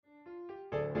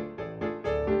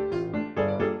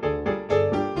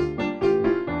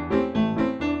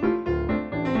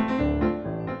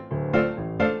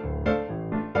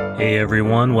Hey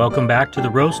everyone, welcome back to the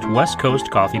Roast West Coast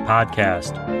Coffee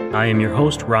Podcast. I am your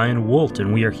host, Ryan Wolt,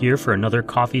 and we are here for another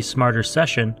Coffee Smarter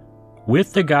session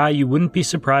with the guy you wouldn't be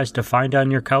surprised to find on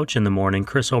your couch in the morning,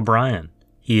 Chris O'Brien.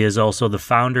 He is also the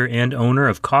founder and owner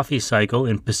of Coffee Cycle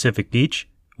in Pacific Beach,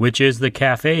 which is the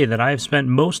cafe that I have spent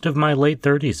most of my late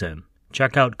 30s in.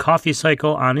 Check out Coffee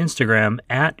Cycle on Instagram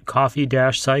at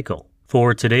coffee-cycle.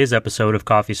 For today's episode of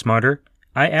Coffee Smarter,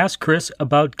 I asked Chris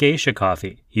about geisha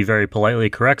coffee. He very politely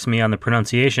corrects me on the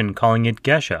pronunciation, calling it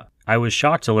geisha. I was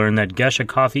shocked to learn that geisha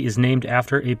coffee is named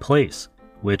after a place,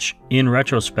 which, in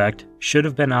retrospect, should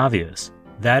have been obvious.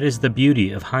 That is the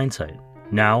beauty of hindsight.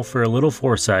 Now, for a little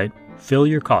foresight, fill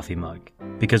your coffee mug,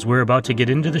 because we're about to get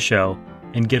into the show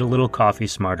and get a little coffee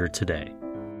smarter today.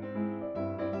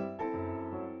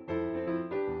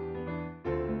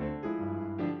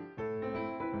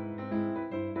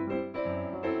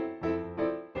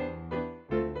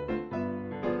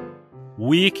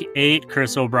 Week 8,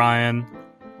 Chris O'Brien.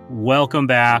 Welcome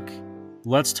back.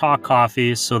 Let's talk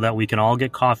coffee so that we can all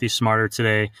get coffee smarter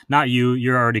today. Not you,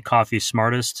 you're already coffee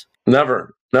smartest.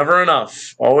 Never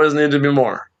enough. Always need to be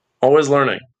more. Always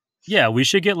learning. Yeah, we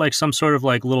should get like some sort of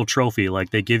like little trophy like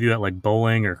they give you at like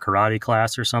bowling or karate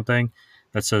class or something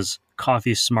that says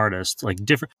coffee smartest. Like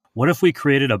different. What if we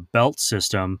created a belt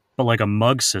system, but like a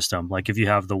mug system? Like if you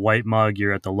have the white mug,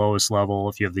 you're at the lowest level.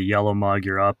 If you have the yellow mug,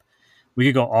 you're up. We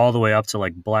could go all the way up to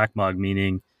like black mug,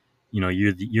 meaning, you know,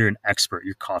 you're an expert,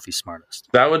 you're coffee smartest.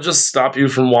 That would just stop you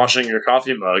from washing your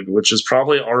coffee mug, which is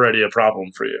probably already a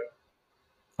problem for you.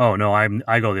 Oh no,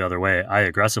 I go the other way. I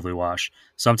aggressively wash.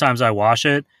 Sometimes I wash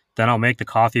it, then I'll make the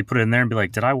coffee, put it in there and be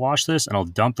like, did I wash this? And I'll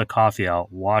dump the coffee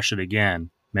out, wash it again,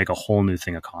 make a whole new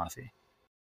thing of coffee.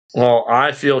 Well,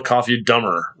 I feel coffee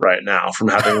dumber right now from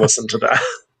having listened to that.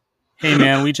 Hey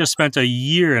man, we just spent a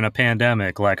year in a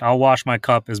pandemic. Like, I'll wash my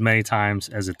cup as many times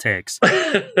as it takes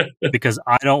because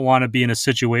I don't want to be in a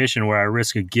situation where I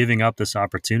risk giving up this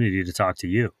opportunity to talk to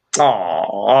you. Oh,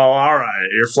 all right.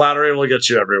 Your flattery will get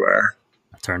you everywhere.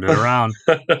 I turned it around.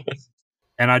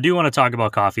 And I do want to talk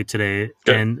about coffee today.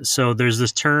 Good. And so there's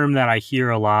this term that I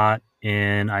hear a lot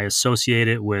and I associate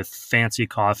it with fancy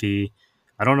coffee.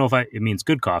 I don't know if it means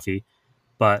good coffee,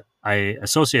 but I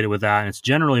associate it with that. And it's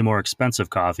generally more expensive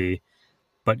coffee.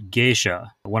 But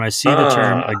geisha, when I see the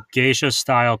term a geisha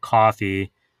style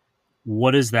coffee,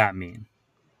 what does that mean?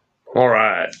 All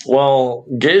right. Well,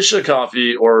 geisha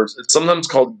coffee, or it's sometimes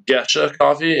called geisha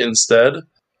coffee instead,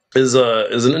 is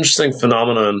an interesting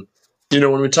phenomenon. You know,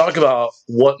 when we talk about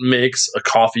what makes a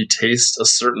coffee taste a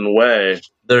certain way,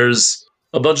 there's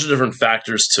a bunch of different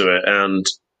factors to it. And,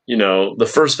 you know, the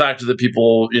first factor that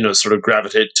people, you know, sort of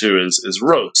gravitate to is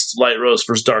roast, light roast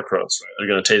versus dark roast, right? They're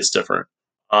going to taste different.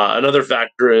 Another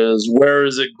factor is, where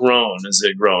is it grown? Is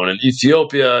it grown in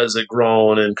Ethiopia? Is it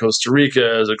grown in Costa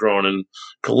Rica? Is it grown in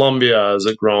Colombia? Is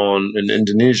it grown in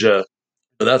Indonesia?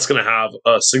 But that's going to have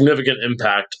a significant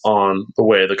impact on the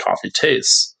way the coffee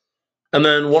tastes. And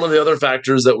then one of the other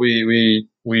factors that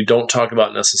we don't talk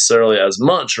about necessarily as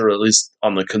much, or at least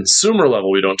on the consumer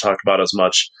level we don't talk about as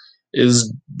much,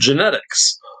 is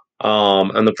genetics.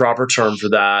 And the proper term for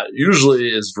that usually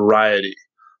is variety.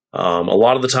 A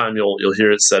lot of the time you'll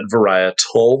hear it said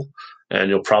varietal, and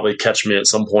you'll probably catch me at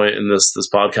some point in this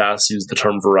podcast use the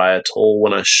term varietal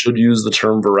when I should use the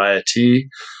term variety.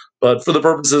 But for the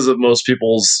purposes of most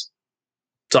people's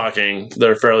talking,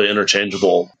 they're fairly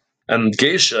interchangeable. And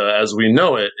geisha, as we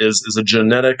know it, is a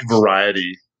genetic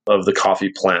variety of the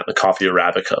coffee plant, the coffee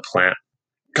arabica plant.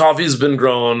 Coffee's been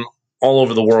grown all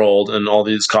over the world in all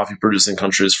these coffee producing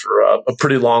countries for a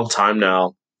pretty long time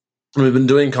now. We've been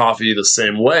doing coffee the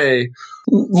same way,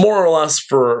 more or less,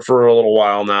 for a little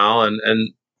while now.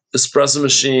 And espresso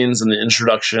machines and the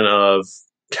introduction of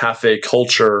cafe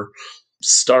culture,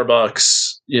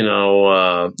 Starbucks, you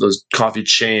know, those coffee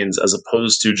chains, as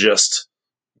opposed to just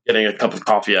getting a cup of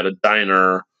coffee at a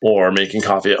diner or making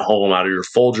coffee at home out of your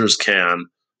Folgers can.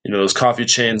 You know, those coffee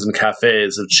chains and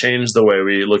cafes have changed the way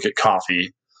we look at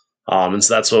coffee. And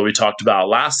so that's what we talked about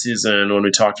last season when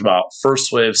we talked about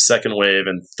first wave, second wave,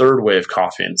 and third wave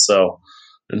coffee. And so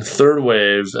in third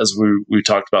wave, as we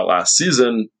talked about last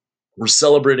season, we're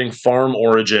celebrating farm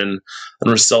origin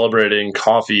and we're celebrating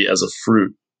coffee as a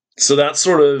fruit. So that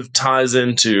sort of ties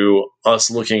into us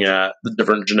looking at the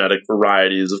different genetic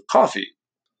varieties of coffee.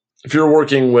 If you're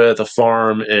working with a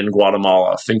farm in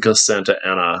Guatemala, Finca Santa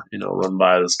Ana, you know, run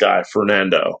by this guy,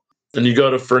 Fernando, and you go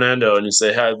to Fernando and you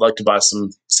say, hey, I'd like to buy some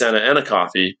Santa Ana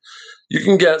coffee, you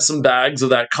can get some bags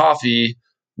of that coffee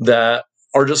that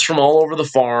are just from all over the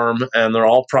farm, and they're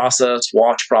all processed,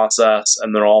 wash process,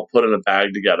 and they're all put in a bag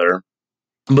together.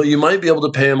 But you might be able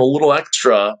to pay them a little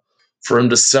extra for him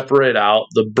to separate out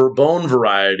the Bourbon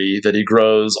variety that he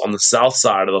grows on the south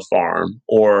side of the farm,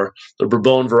 or the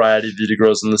Bourbon variety that he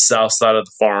grows on the south side of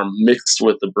the farm mixed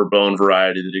with the Bourbon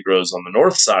variety that he grows on the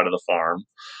north side of the farm.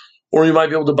 Or you might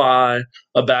be able to buy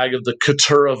a bag of the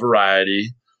Caturra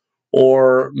variety,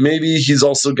 or maybe he's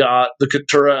also got the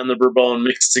Caturra and the Bourbon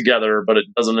mixed together, but it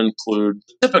doesn't include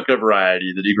the Typica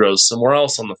variety that he grows somewhere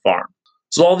else on the farm.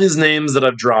 So all these names that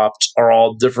I've dropped are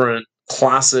all different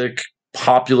classic,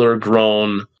 popular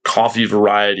grown coffee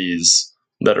varieties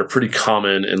that are pretty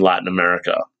common in Latin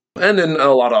America and in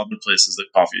a lot of other places that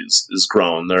coffee is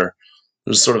grown.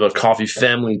 There's sort of a coffee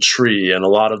family tree, and a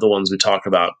lot of the ones we talk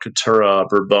about, Caturra,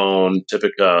 Bourbon,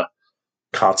 Typica,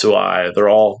 Catuai, they're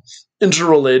all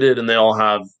interrelated, and they all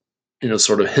have,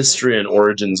 sort of history and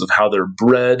origins of how they're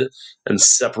bred and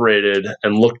separated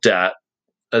and looked at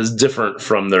as different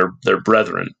from their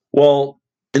brethren. Well,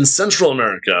 in Central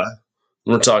America,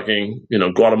 we're talking,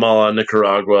 Guatemala,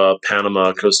 Nicaragua,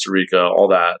 Panama, Costa Rica, all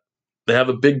that. They have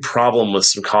a big problem with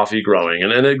some coffee growing,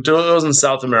 and it goes in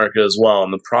South America as well.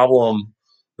 And the problem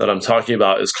that I'm talking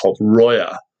about is called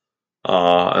roya.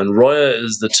 And roya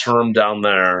is the term down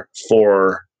there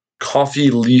for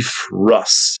coffee leaf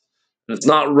rust. And it's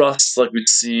not rust like we'd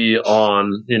see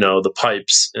on, the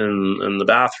pipes in the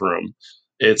bathroom.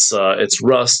 It's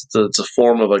rust. It's a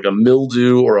form of like a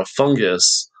mildew or a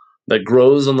fungus that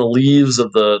grows on the leaves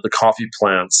of the coffee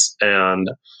plants and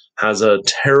has a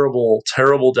terrible,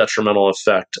 terrible detrimental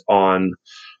effect on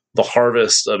the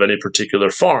harvest of any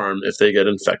particular farm if they get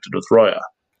infected with roya.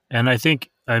 And I think,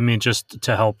 just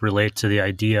to help relate to the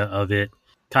idea of it,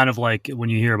 kind of like when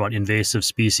you hear about invasive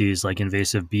species, like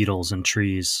invasive beetles and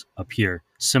trees up here,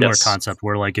 similar concept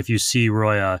where like if you see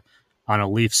roya on a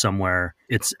leaf somewhere,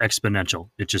 it's exponential.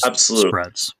 It just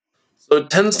spreads. So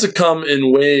it tends to come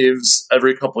in waves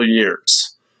every couple of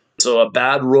years. So a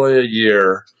bad roya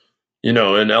year, in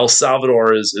El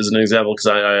Salvador is an example, because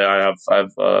I have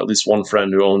at least one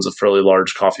friend who owns a fairly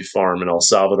large coffee farm in El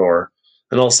Salvador.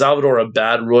 In El Salvador, a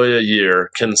bad roya year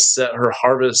can set her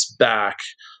harvest back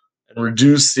and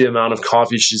reduce the amount of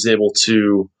coffee she's able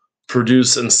to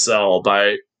produce and sell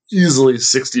by easily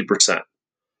 60%.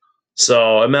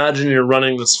 So imagine you're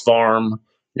running this farm,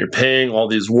 you're paying all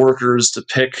these workers to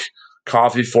pick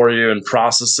coffee for you and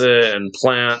process it and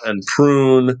plant and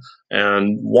prune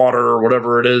and water,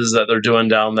 whatever it is that they're doing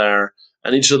down there.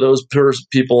 And each of those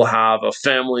people have a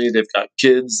family. They've got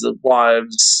kids,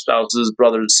 wives, spouses,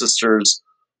 brothers, sisters,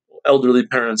 elderly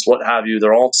parents, what have you.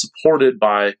 They're all supported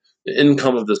by the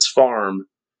income of this farm.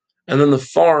 And then the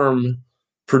farm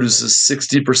produces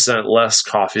 60% less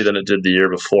coffee than it did the year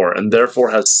before, and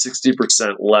therefore has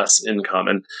 60% less income.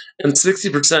 And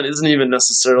 60% isn't even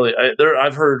necessarily,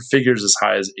 I've heard figures as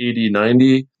high as 80,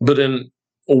 90, but in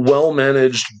a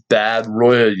well-managed bad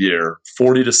roya year,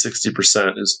 40 to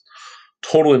 60% is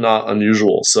totally not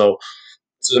unusual. So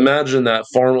imagine that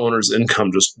farm owner's income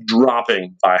just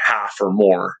dropping by half or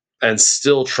more and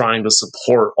still trying to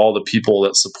support all the people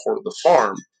that support the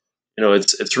farm.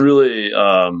 It's really,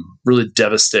 really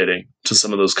devastating to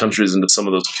some of those countries and to some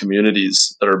of those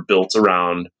communities that are built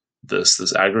around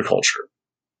this agriculture.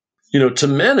 To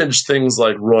manage things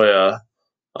like roya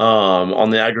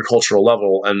on the agricultural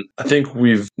level, and I think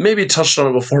we've maybe touched on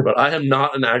it before, but I am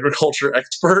not an agriculture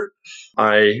expert.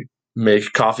 I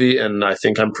make coffee, and I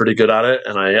think I'm pretty good at it,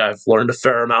 and I've learned a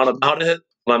fair amount about it.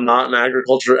 I'm not an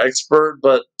agriculture expert,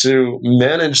 but to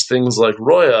manage things like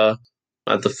roya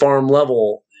at the farm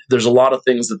level, there's a lot of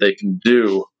things that they can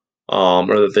do, or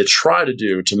that they try to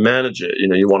do to manage it.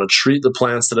 You want to treat the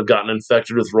plants that have gotten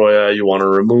infected with roya. You want to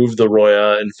remove the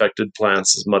roya infected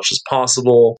plants as much as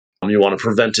possible. You want to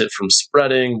prevent it from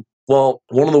spreading. Well,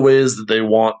 one of the ways that they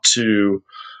want to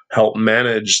help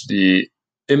manage the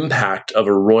impact of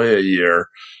a roya year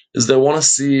is they want to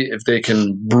see if they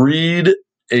can breed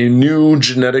a new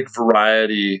genetic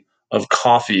variety of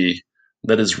coffee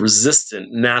that is resistant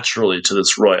naturally to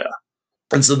this roya.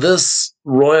 And so this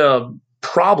roya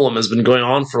problem has been going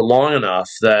on for long enough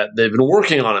that they've been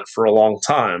working on it for a long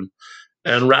time.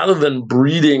 And rather than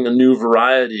breeding a new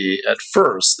variety at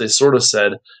first, they sort of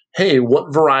said, hey,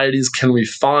 what varieties can we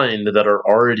find that are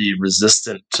already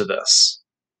resistant to this?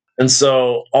 And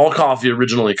so all coffee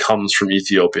originally comes from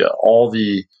Ethiopia. All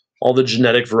the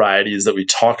genetic varieties that we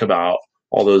talk about,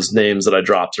 all those names that I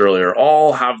dropped earlier,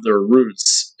 all have their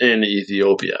roots in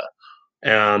Ethiopia.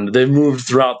 And they've moved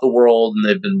throughout the world, and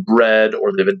they've been bred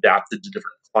or they've adapted to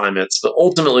different climates, but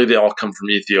ultimately they all come from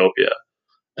Ethiopia.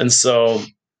 And so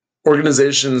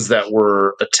organizations that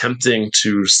were attempting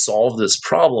to solve this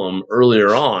problem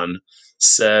earlier on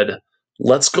said,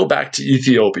 let's go back to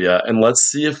Ethiopia and let's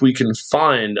see if we can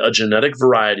find a genetic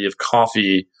variety of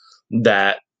coffee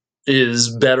that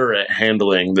is better at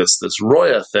handling this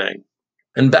Roya thing.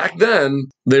 And back then,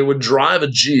 they would drive a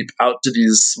Jeep out to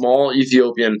these small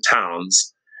Ethiopian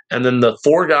towns, and then the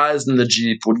 4 guys in the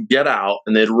Jeep would get out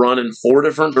and they'd run in 4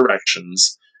 different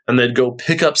directions, and they'd go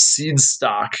pick up seed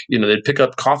stock. They'd pick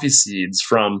up coffee seeds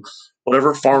from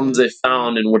whatever farms they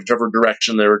found in whichever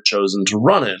direction they were chosen to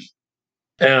run in.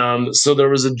 And so there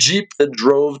was a Jeep that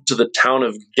drove to the town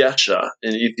of Gesha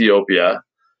in Ethiopia,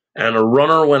 and a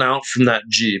runner went out from that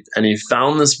Jeep and he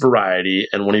found this variety.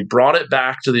 And when he brought it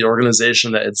back to the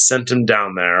organization that had sent him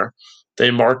down there,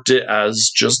 they marked it as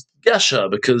just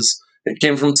Gesha because it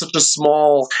came from such a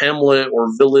small hamlet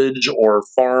or village or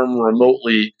farm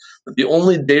remotely that the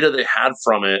only data they had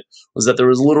from it was that there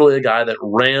was literally a guy that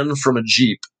ran from a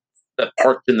Jeep that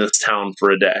parked in this town for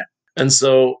a day. And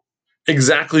so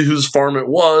exactly whose farm it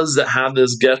was that had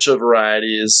this Gesha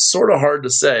variety is sort of hard to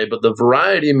say, but the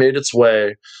variety made its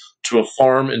way to a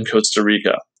farm in Costa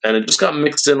Rica, and it just got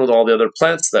mixed in with all the other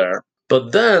plants there.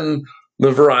 But then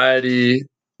the variety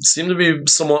seemed to be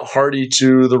somewhat hardy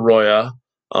to the Roya,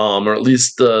 or at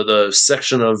least the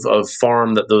section of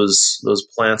farm that those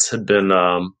plants had been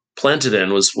planted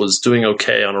in was doing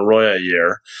okay on a Roya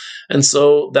year. And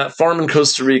so that farm in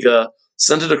Costa Rica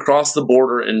sent it across the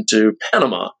border into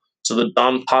Panama to the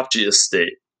Don Pachi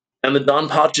estate. And the Don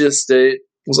Pachi estate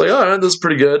was like, all right, this is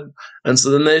pretty good. And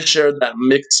so then they shared that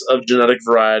mix of genetic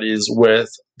varieties with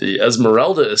the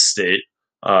Esmeralda estate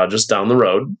just down the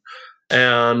road.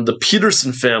 And the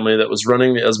Peterson family that was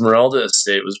running the Esmeralda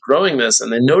estate was growing this,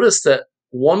 and they noticed that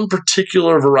one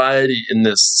particular variety in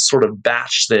this sort of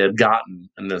batch they had gotten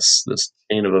in this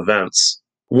chain of events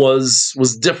was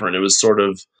different. It was sort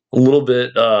of a little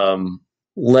bit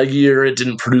leggier. It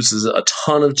didn't produce a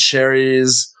ton of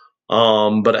cherries,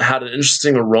 but it had an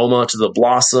interesting aroma to the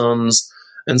blossoms.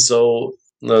 And so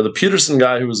the Peterson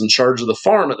guy who was in charge of the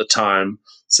farm at the time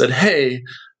said, hey,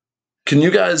 can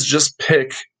you guys just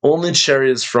pick only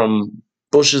cherries from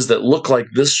bushes that look like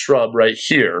this shrub right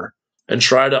here and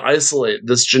try to isolate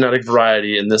this genetic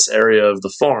variety in this area of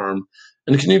the farm?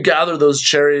 And can you gather those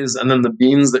cherries and then the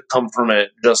beans that come from it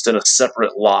just in a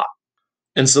separate lot?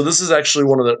 And so this is actually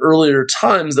one of the earlier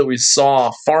times that we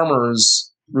saw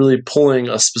farmers really pulling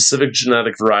a specific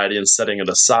genetic variety and setting it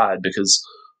aside, because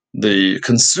the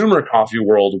consumer coffee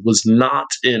world was not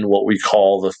in what we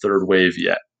call the third wave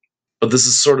yet. But this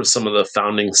is sort of some of the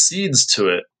founding seeds to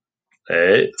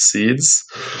it. Seeds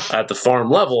at the farm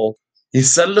level. He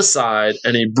set it aside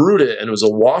and he brewed it, and it was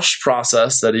a wash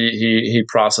process that he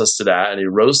processed it at, and he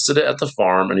roasted it at the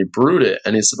farm and he brewed it,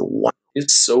 and he said, wow,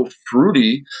 it's so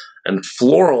fruity and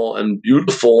floral and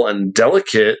beautiful and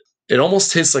delicate. It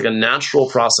almost tastes like a natural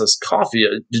processed coffee.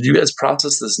 Did you guys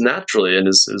process this naturally? And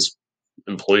his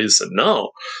employees said,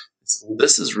 no.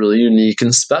 This is really unique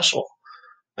and special.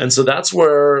 And so that's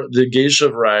where the geisha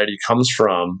variety comes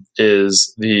from,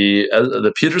 is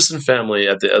the Peterson family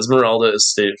at the Esmeralda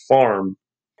Estate Farm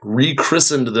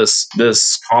rechristened this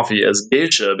coffee as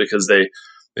geisha because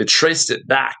they traced it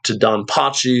back to Don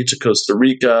Pachi, to Costa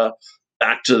Rica,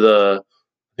 back to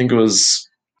I think it was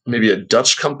maybe a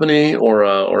Dutch company or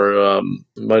it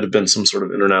might have been some sort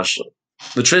of international.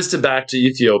 They traced it back to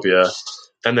Ethiopia,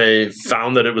 and they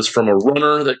found that it was from a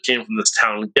runner that came from this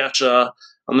town, Gesha.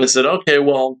 And they said, okay,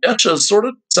 well, Gesha sort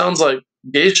of sounds like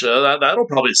geisha. That'll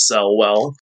probably sell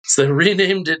well. So they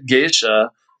renamed it geisha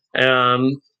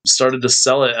and started to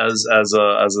sell it as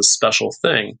a special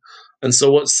thing. And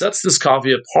so what sets this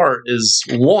coffee apart is,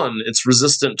 one, it's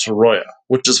resistant to Roya,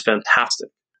 which is fantastic.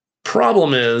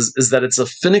 Problem is that it's a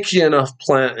finicky enough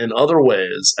plant in other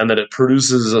ways, and that it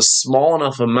produces a small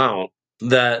enough amount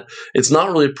that it's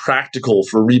not really practical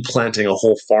for replanting a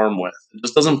whole farm with. It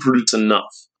just doesn't produce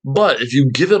enough. But if you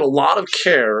give it a lot of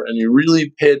care and you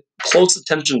really pay close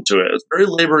attention to it, it's very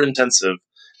labor intensive,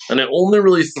 and it only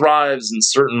really thrives in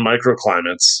certain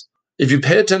microclimates. If you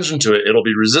pay attention to it, it'll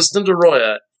be resistant to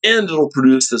Roya, and it'll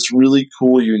produce this really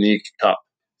cool, unique cup.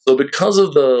 So because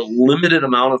of the limited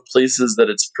amount of places that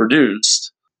it's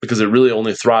produced, because it really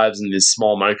only thrives in these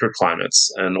small microclimates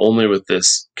and only with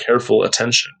this careful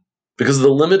attention, because of the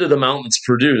limited amount that's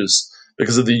produced,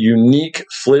 because of the unique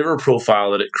flavor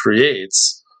profile that it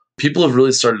creates, people have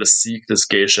really started to seek this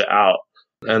geisha out.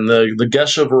 And the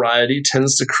geisha variety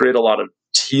tends to create a lot of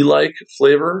tea-like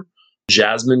flavor.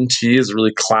 Jasmine tea is a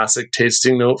really classic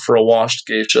tasting note for a washed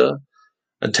geisha.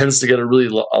 It tends to get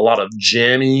a lot of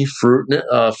jammy fruit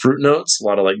notes, a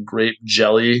lot of like grape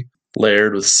jelly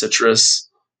layered with citrus.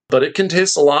 But it can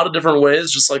taste a lot of different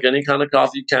ways, just like any kind of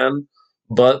coffee can.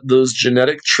 But those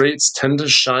genetic traits tend to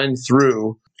shine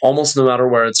through almost no matter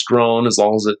where it's grown, as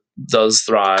long as it does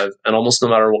thrive, and almost no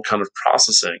matter what kind of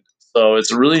processing. So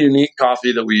it's a really unique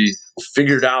coffee that we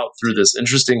figured out through this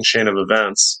interesting chain of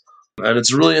events. And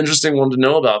it's a really interesting one to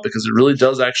know about because it really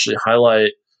does actually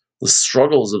highlight the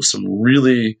struggles of some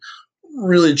really,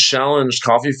 really challenged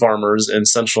coffee farmers in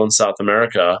Central and South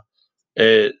America.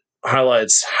 It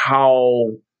highlights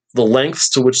how the lengths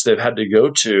to which they've had to go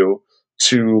to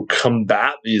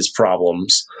combat these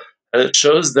problems. And it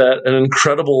shows that an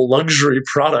incredible luxury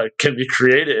product can be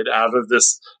created out of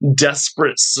this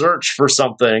desperate search for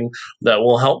something that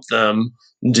will help them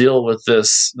deal with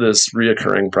this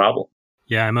reoccurring problem.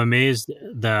 Yeah, I'm amazed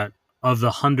that of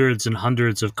the hundreds and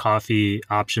hundreds of coffee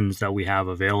options that we have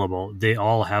available, they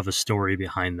all have a story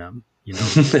behind them,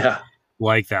 Yeah.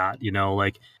 Like that,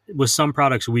 like with some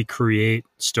products, we create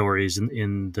stories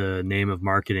in the name of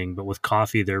marketing, but with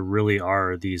coffee, there really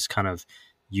are these kind of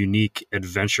unique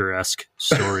adventure-esque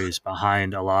stories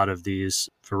behind a lot of these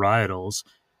varieties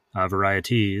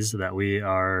that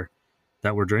we're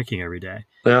drinking every day.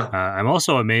 Yeah. I'm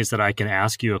also amazed that I can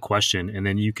ask you a question and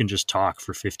then you can just talk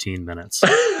for 15 minutes.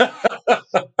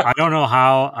 I don't know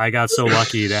how I got so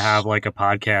lucky to have like a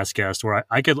podcast guest where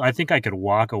I think I could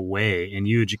walk away and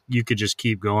you could just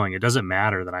keep going. It doesn't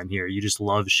matter that I'm here. You just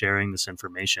love sharing this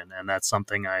information. And that's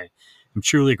something I am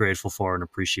truly grateful for and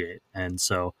appreciate. And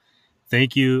so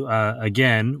thank you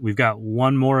again. We've got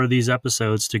one more of these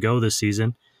episodes to go this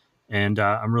season. And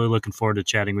I'm really looking forward to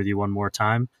chatting with you one more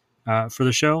time for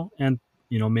the show. And,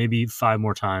 maybe 5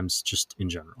 more times just in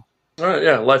general. All right.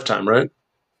 Yeah. Lifetime, right?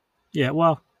 Yeah.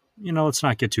 Well, let's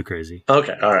not get too crazy.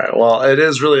 Okay. All right. Well, it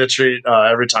is really a treat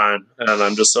every time. And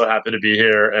I'm just so happy to be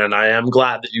here. And I am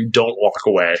glad that you don't walk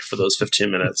away for those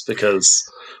 15 minutes because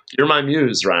you're my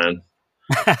muse, Ryan.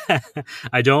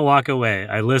 I don't walk away.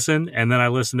 I listen, and then I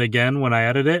listen again when I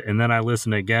edit it, and then I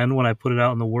listen again when I put it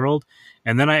out in the world.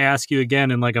 And then I ask you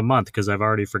again in like a month because I've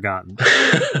already forgotten.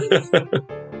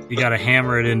 You got to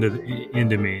hammer it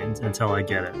into me until I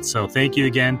get it. So thank you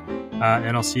again,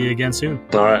 and I'll see you again soon.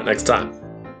 All right, next time.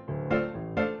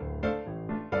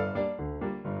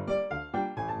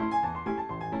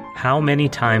 How many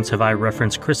times have I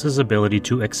referenced Chris's ability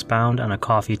to expound on a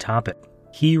coffee topic?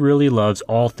 He really loves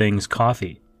all things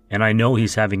coffee, and I know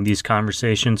he's having these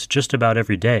conversations just about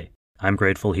every day. I'm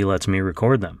grateful he lets me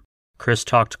record them. Chris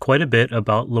talked quite a bit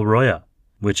about La Roya,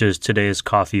 which is today's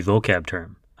coffee vocab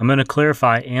term. I'm going to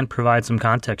clarify and provide some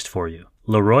context for you.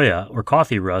 La Roya, or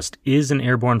coffee rust, is an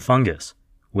airborne fungus,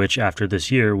 which after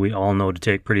this year we all know to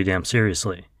take pretty damn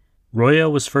seriously. Roya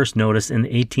was first noticed in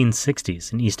the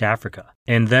 1860s in East Africa,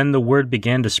 and then the word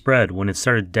began to spread when it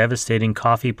started devastating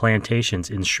coffee plantations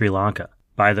in Sri Lanka.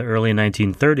 By the early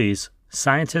 1930s,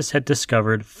 scientists had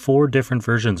discovered 4 different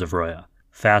versions of Roya.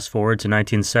 Fast forward to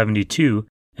 1972,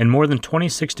 and more than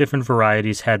 26 different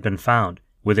varieties had been found,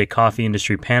 with a coffee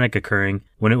industry panic occurring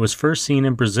when it was first seen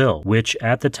in Brazil, which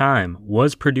at the time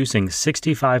was producing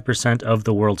 65% of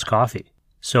the world's coffee.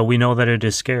 So we know that it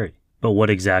is scary. But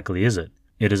what exactly is it?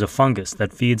 It is a fungus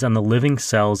that feeds on the living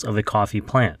cells of a coffee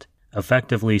plant,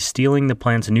 effectively stealing the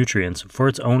plant's nutrients for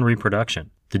its own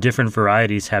reproduction. The different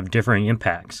varieties have differing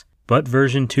impacts, but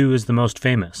version 2 is the most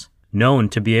famous, known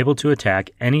to be able to attack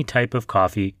any type of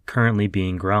coffee currently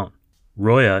being grown.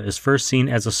 Roya is first seen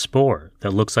as a spore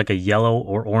that looks like a yellow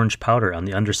or orange powder on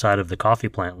the underside of the coffee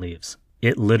plant leaves.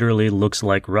 It literally looks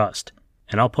like rust,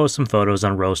 and I'll post some photos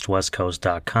on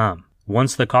roastwestcoast.com.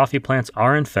 Once the coffee plants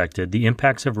are infected, the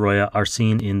impacts of Roya are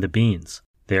seen in the beans.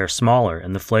 They are smaller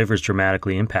and the flavor is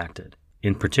dramatically impacted.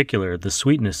 In particular, the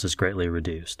sweetness is greatly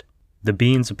reduced. The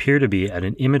beans appear to be at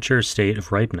an immature state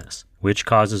of ripeness, which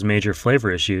causes major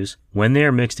flavor issues when they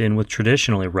are mixed in with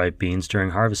traditionally ripe beans during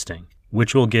harvesting,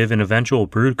 which will give an eventual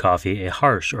brewed coffee a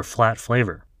harsh or flat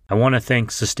flavor. I want to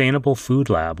thank Sustainable Food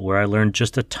Lab, where I learned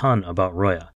just a ton about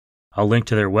Roya. I'll link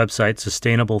to their website,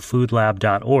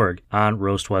 sustainablefoodlab.org, on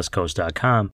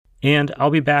roastwestcoast.com, and I'll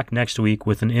be back next week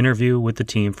with an interview with the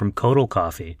team from Codal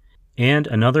Coffee and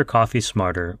another Coffee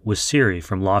Smarter with Siri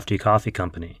from Lofty Coffee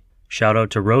Company. Shout out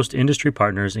to roast industry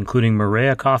partners including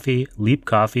Maria Coffee, Leap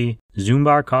Coffee,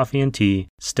 Zumbar Coffee and Tea,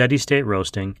 Steady State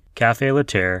Roasting, Cafe La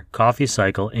Terre, Coffee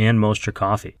Cycle, and Mostra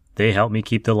Coffee. They help me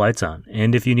keep the lights on,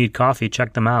 and if you need coffee,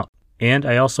 check them out. And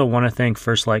I also want to thank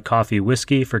First Light Coffee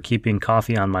Whiskey for keeping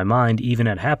coffee on my mind even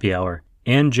at happy hour,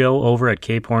 and Joe over at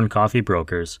Cape Horn Coffee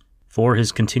Brokers for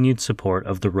his continued support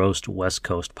of the Roast West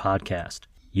Coast podcast.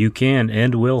 You can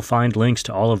and will find links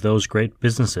to all of those great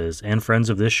businesses and friends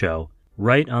of this show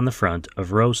right on the front of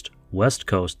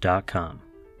roastwestcoast.com.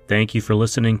 Thank you for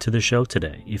listening to the show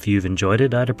today. If you've enjoyed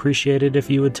it, I'd appreciate it if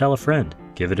you would tell a friend,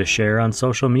 give it a share on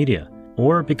social media,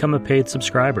 or become a paid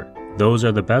subscriber. Those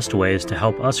are the best ways to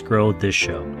help us grow this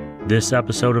show. This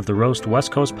episode of the Roast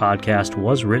West Coast podcast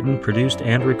was written, produced,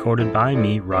 and recorded by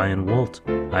me, Ryan Wolt.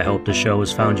 I hope the show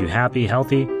has found you happy,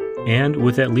 healthy, and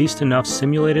with at least enough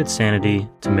simulated sanity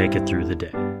to make it through the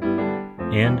day.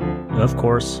 And, of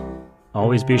course,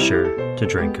 always be sure to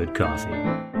drink good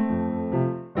coffee.